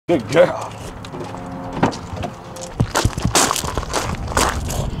Good girl.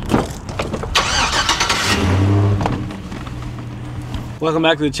 Welcome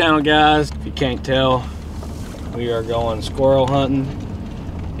back to the channel, guys. If you can't tell, we are going squirrel hunting.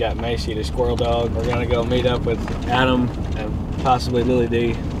 Got Macy, the squirrel dog. We're gonna go meet up with Adam and possibly Lilly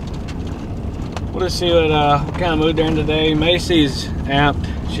Dee. We'll just see what kind of mood they're in today. Macy's amped.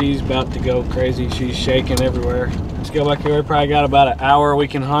 She's about to go crazy. She's shaking everywhere. Let's go back here. We probably got about an hour we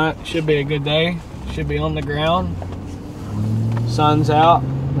can hunt. Should be a good day. Should be on the ground. Sun's out.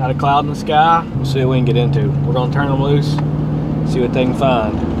 Not a cloud in the sky. We'll see what we can get into. We're gonna turn them loose. See what they can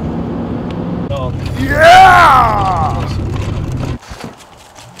find. Oh. Yeah!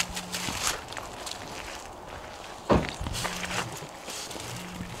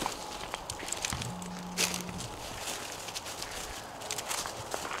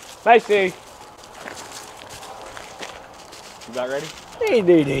 Macy! You about ready? Hey,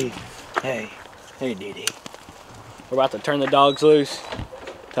 Dee Dee. Hey. Hey, Dee Dee. We're about to turn the dogs loose.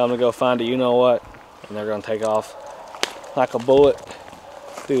 Tell them to go find a you-know-what. And they're gonna take off like a bullet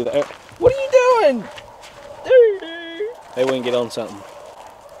through the air. What are you doing? They wouldn't get on something.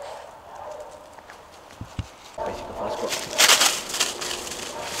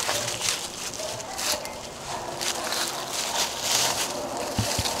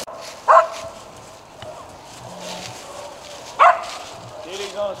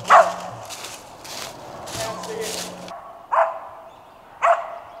 Diddy's on squirrel. Can't see it.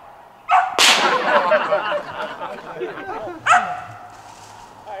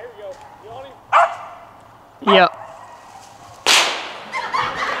 Yep.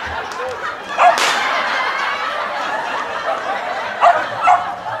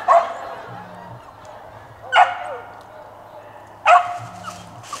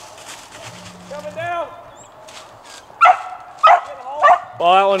 Coming down.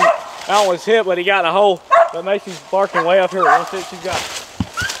 Well, that one was hit, but he got in a hole. But Macy's barking way up here. Let's see what she's got.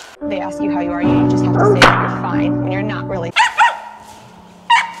 They ask you how you are, you just have to say that you're fine when you're not really.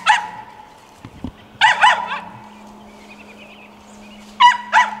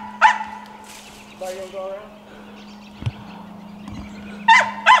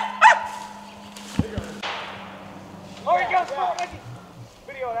 Oh, here goes squirrel, Macy.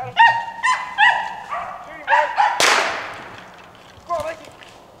 Video it, Adam. Shoot him, bud. Squirrel, Macy.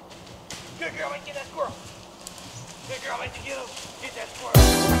 Good girl, Macy, get that squirrel. Good girl, Macy, get him. Get that squirrel.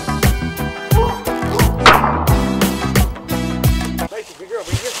 Macy, good girl,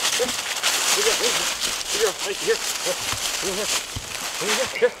 bring here. Good girl, bring here. Good girl, Macy, here. Bring here. Bring here.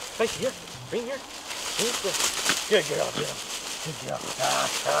 Here, Macy, here. Bring here. Bring here. Good girl, Jim. Good girl.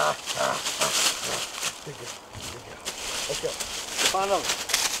 Good girl. Good girl. Let's go. Find them.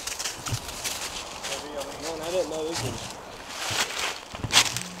 I didn't know these ones.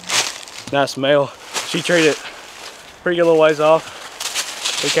 Nice male. She treated pretty good little ways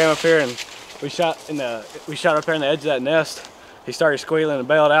off. We came up here and we shot up there in the edge of that nest. He started squealing and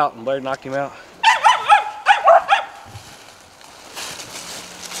bailed out, and Blair knocked him out.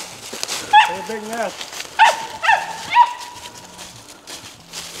 It's a big nest.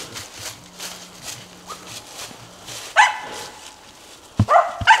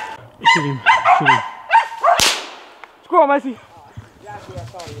 Shoot him. Shoot him. Squirrel, Macy.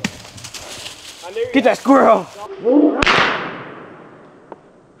 Get that squirrel. Well,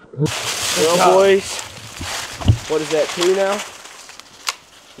 boys, what is that, 2 now?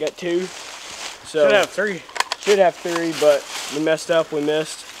 We got 2. So should have 3. Should have 3, but we messed up. We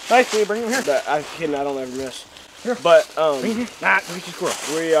missed. Macy, bring him here. But I'm kidding. I don't ever miss. Here. But bring him. Nah, get your squirrel.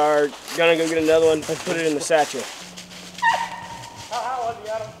 We are gonna go get another one. Let's put it in the satchel. How was he,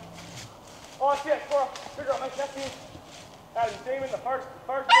 Adam? Oh, I see that squirrel. Good girl, Macy. That's him. Adam, you see him in the first big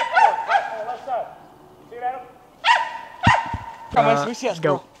floor, right on the left side. You see it, Adam? Come on, Macy. We see that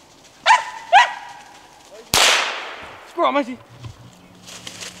squirrel. Squirrel, Macy.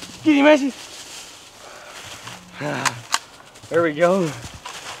 Get him, Macy. There we go.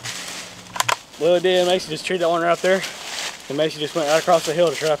 Lilly Dee and Macy just treed that one right up there. And Macy just went right across the hill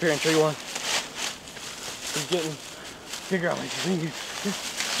to try up here and tree one. He's getting. Good girl, Macy. Bring here.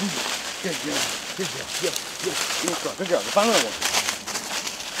 Good girl. Good girl. Good girl. Find another one.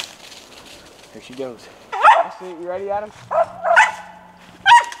 Here she goes. You ready, Adam?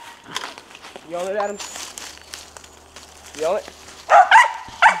 You on it, Adam? You on it?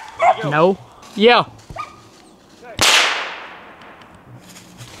 No. Yeah.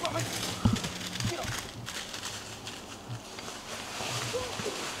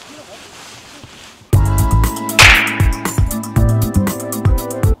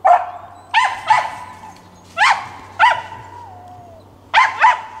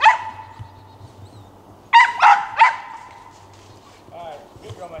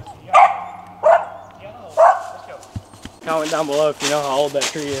 comment down below if you know how old that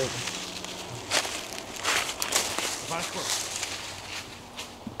tree is. Find a squirrel.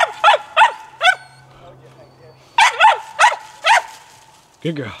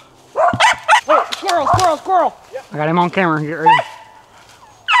 Good girl. Oh, squirrel, squirrel, squirrel! Yep. I got him on camera. Get ready.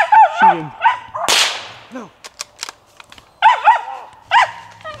 Shoot him. No.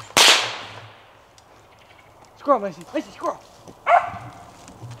 Squirrel, Macy. Macy, squirrel.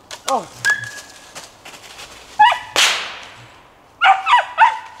 Oh.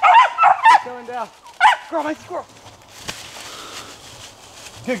 He's coming down. Squirrel, Macy, squirrel.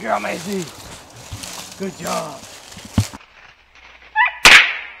 Good girl, Macy. Good job.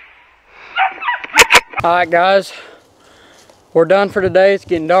 Alright guys, we're done for today. It's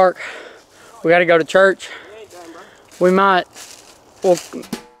getting dark. We gotta go to church. We might, well,